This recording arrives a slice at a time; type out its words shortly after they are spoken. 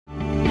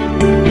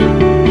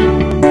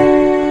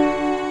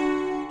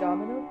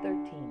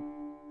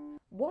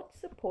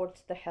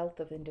supports the health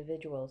of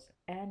individuals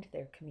and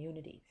their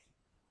communities.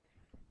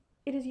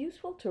 It is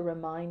useful to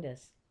remind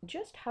us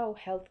just how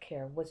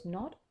healthcare was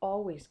not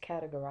always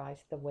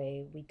categorized the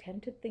way we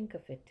tend to think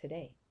of it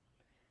today.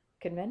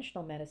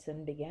 Conventional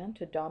medicine began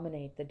to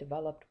dominate the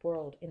developed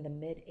world in the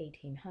mid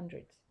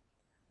 1800s.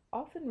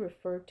 Often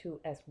referred to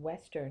as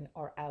Western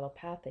or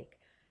allopathic,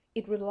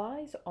 it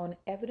relies on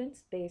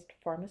evidence based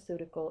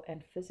pharmaceutical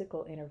and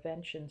physical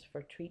interventions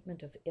for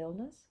treatment of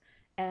illness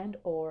and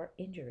or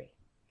injury.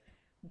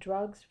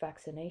 Drugs,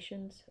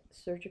 vaccinations,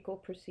 surgical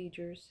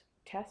procedures,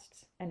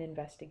 tests, and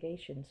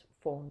investigations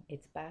form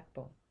its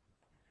backbone.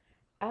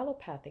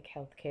 Allopathic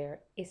healthcare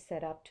is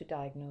set up to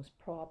diagnose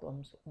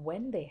problems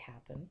when they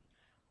happen,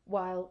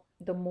 while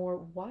the more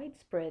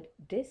widespread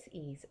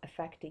dis-ease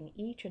affecting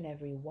each and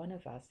every one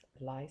of us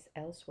lies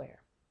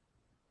elsewhere.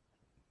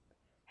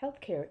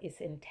 Healthcare is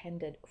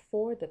intended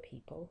for the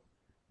people,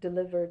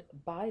 delivered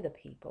by the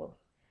people,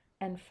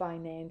 and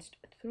financed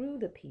through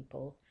the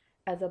people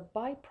as a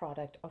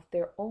byproduct of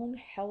their own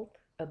health,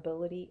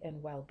 ability,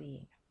 and well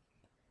being.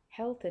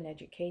 Health and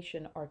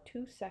education are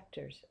two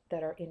sectors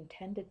that are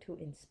intended to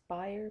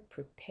inspire,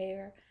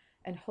 prepare,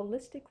 and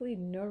holistically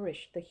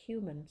nourish the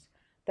humans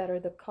that are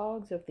the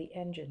cogs of the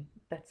engine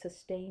that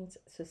sustains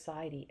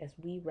society as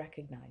we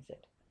recognize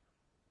it.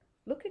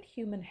 Look at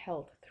human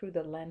health through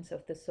the lens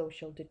of the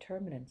social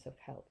determinants of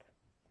health.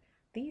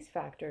 These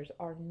factors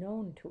are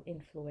known to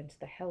influence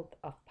the health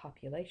of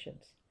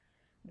populations.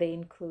 They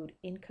include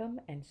income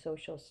and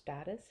social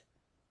status,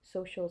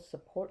 social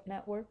support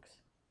networks,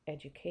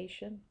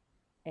 education,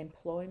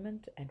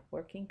 employment and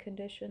working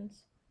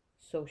conditions,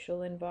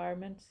 social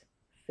environments,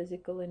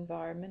 physical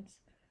environments,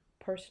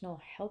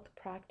 personal health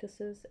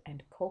practices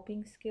and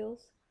coping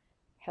skills,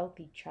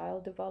 healthy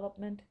child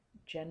development,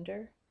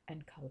 gender,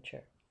 and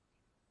culture.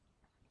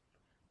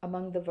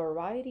 Among the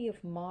variety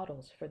of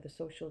models for the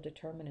social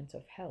determinants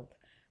of health,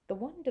 the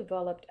one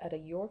developed at a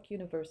York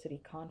University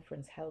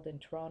conference held in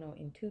Toronto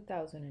in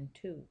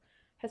 2002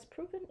 has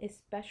proven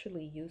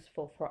especially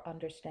useful for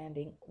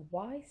understanding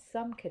why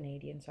some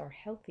Canadians are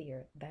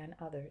healthier than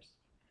others.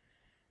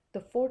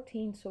 The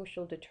 14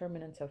 social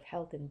determinants of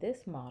health in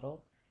this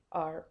model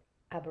are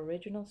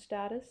Aboriginal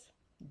status,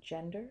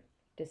 gender,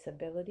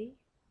 disability,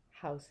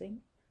 housing,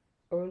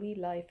 early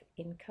life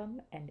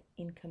income and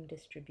income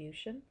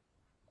distribution,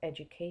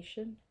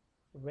 education,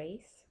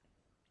 race,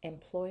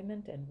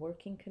 employment and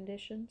working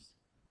conditions,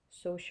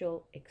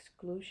 social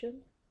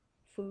exclusion,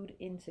 food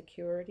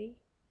insecurity,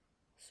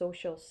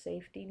 social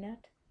safety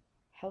net,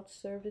 health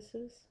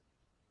services,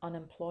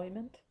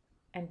 unemployment,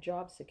 and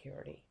job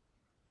security.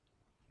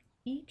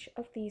 Each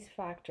of these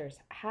factors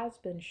has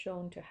been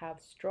shown to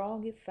have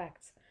strong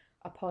effects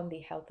upon the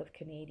health of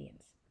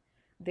Canadians.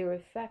 Their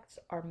effects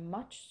are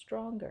much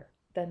stronger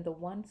than the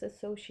ones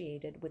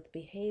associated with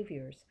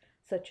behaviors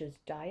such as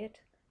diet,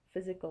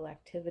 physical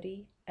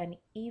activity, and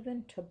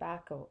even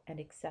tobacco and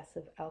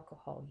excessive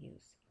alcohol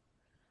use.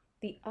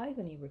 The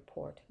Ivany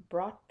Report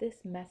brought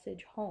this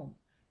message home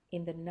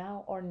in the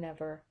Now or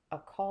Never, A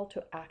Call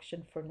to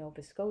Action for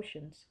Nova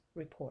Scotians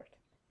report.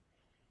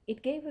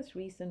 It gave us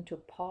reason to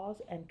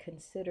pause and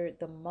consider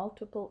the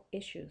multiple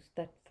issues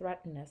that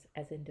threaten us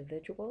as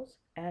individuals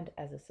and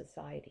as a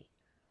society.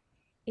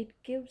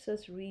 It gives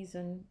us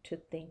reason to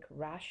think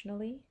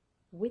rationally,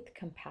 with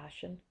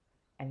compassion,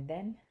 and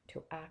then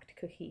to act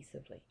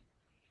cohesively.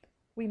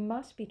 We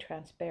must be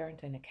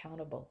transparent and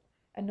accountable,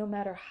 and no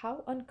matter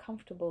how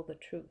uncomfortable the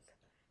truth,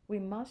 we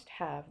must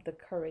have the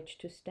courage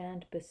to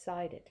stand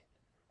beside it,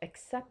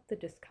 accept the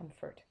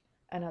discomfort,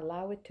 and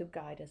allow it to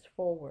guide us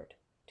forward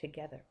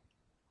together.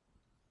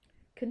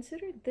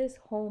 Consider this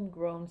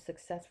homegrown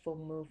successful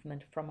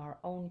movement from our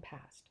own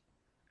past.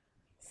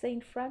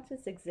 St.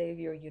 Francis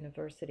Xavier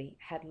University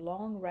had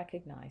long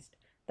recognized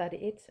that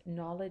its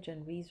knowledge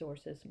and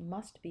resources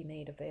must be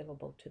made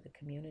available to the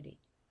community.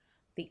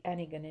 The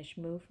Antigonish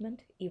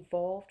movement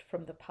evolved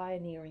from the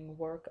pioneering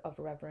work of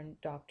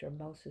Reverend Dr.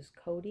 Moses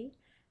Cody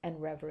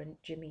and Reverend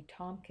Jimmy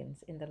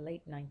Tompkins in the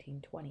late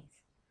 1920s.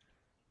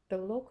 The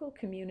local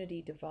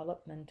community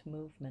development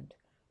movement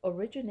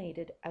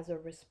originated as a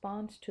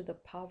response to the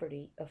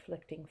poverty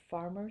afflicting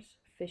farmers,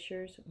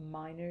 fishers,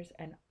 miners,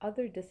 and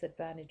other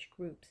disadvantaged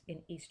groups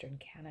in eastern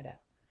Canada.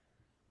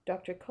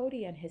 Dr.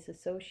 Cody and his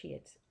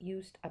associates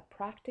used a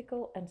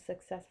practical and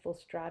successful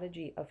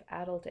strategy of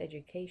adult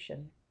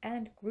education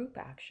and group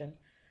action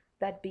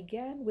that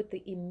began with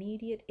the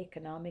immediate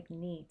economic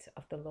needs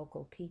of the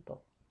local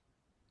people.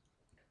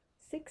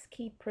 6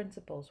 key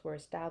principles were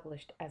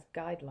established as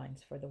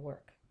guidelines for the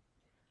work.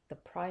 The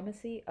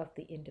primacy of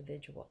the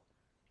individual.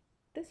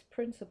 This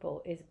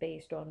principle is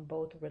based on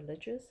both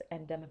religious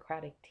and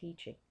democratic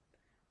teaching.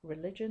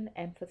 Religion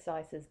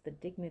emphasizes the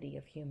dignity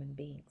of human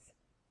beings.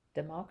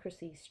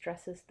 Democracy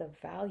stresses the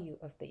value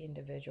of the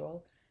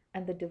individual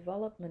and the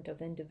development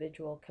of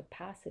individual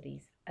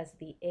capacities as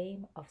the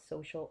aim of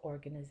social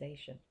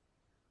organization.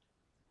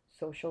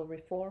 Social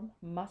reform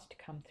must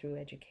come through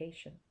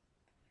education.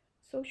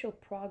 Social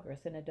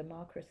progress in a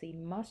democracy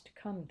must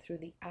come through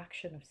the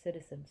action of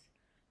citizens.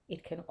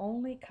 It can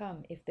only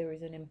come if there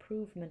is an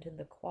improvement in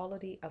the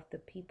quality of the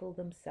people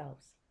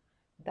themselves.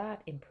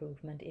 That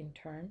improvement, in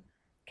turn,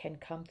 can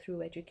come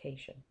through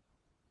education.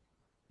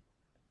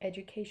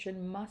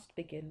 Education must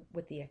begin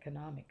with the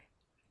economic.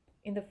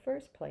 In the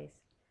first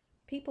place,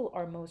 people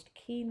are most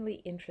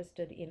keenly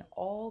interested in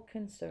all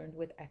concerned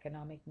with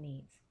economic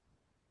needs,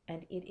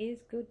 and it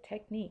is good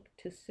technique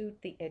to suit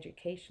the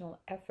educational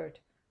effort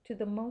to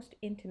the most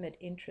intimate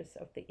interests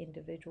of the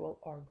individual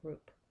or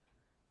group.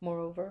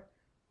 Moreover,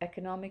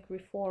 economic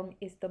reform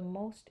is the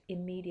most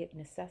immediate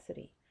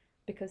necessity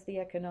because the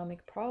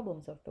economic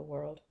problems of the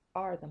world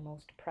are the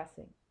most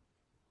pressing.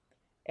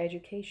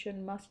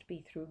 Education must be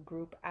through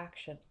group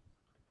action.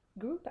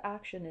 Group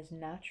action is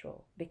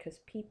natural because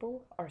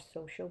people are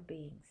social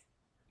beings.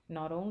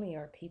 Not only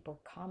are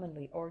people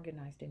commonly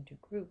organized into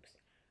groups,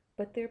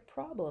 but their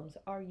problems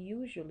are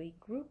usually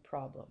group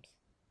problems.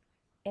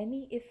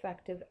 Any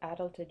effective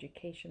adult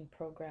education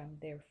program,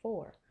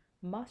 therefore,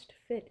 must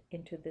fit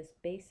into this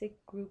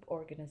basic group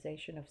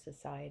organization of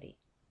society.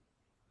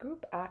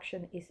 Group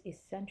action is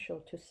essential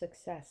to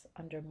success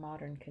under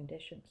modern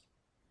conditions.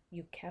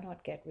 You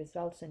cannot get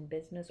results in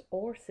business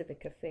or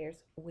civic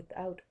affairs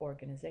without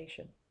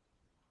organization.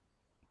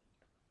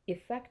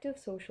 Effective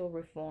social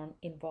reform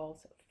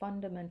involves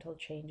fundamental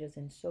changes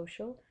in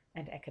social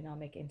and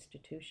economic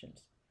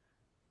institutions.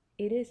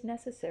 It is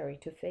necessary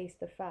to face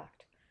the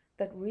fact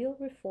that real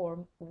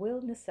reform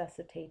will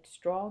necessitate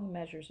strong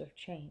measures of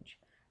change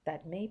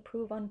that may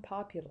prove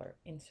unpopular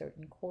in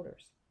certain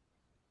quarters.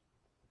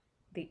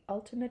 The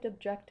ultimate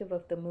objective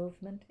of the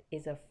movement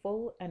is a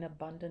full and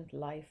abundant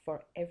life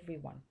for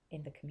everyone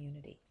in the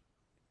community.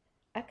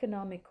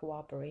 Economic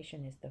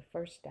cooperation is the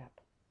first step,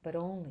 but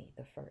only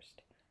the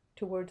first,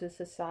 towards a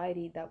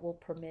society that will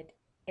permit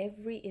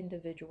every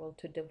individual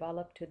to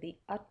develop to the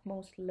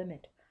utmost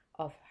limit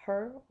of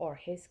her or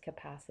his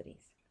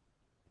capacities.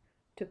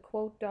 To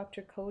quote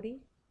Dr.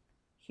 Cody,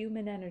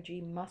 human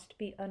energy must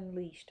be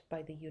unleashed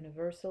by the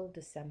universal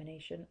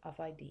dissemination of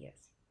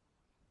ideas.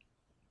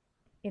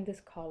 In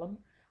this column,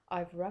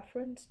 I've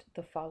referenced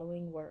the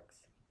following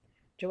works: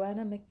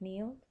 Joanna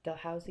McNeil,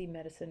 Dalhousie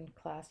Medicine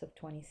Class of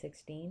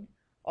 2016,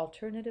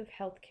 Alternative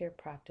Healthcare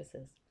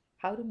Practices,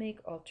 How to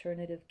Make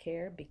Alternative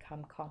Care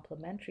Become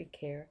Complementary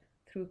Care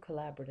Through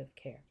Collaborative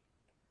Care.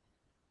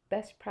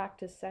 Best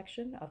Practice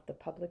section of the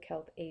Public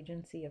Health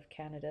Agency of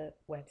Canada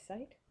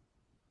website.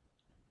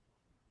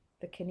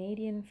 The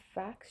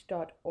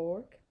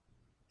CanadianFacts.org,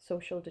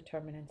 Social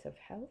Determinants of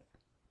Health.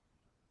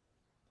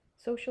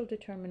 Social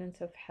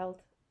Determinants of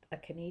Health, A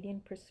Canadian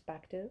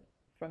Perspective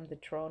from the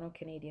Toronto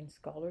Canadian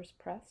Scholars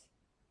Press.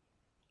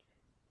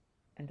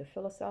 And the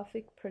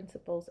Philosophic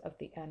Principles of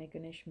the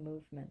Antigonish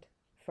Movement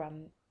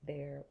from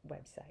their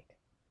website.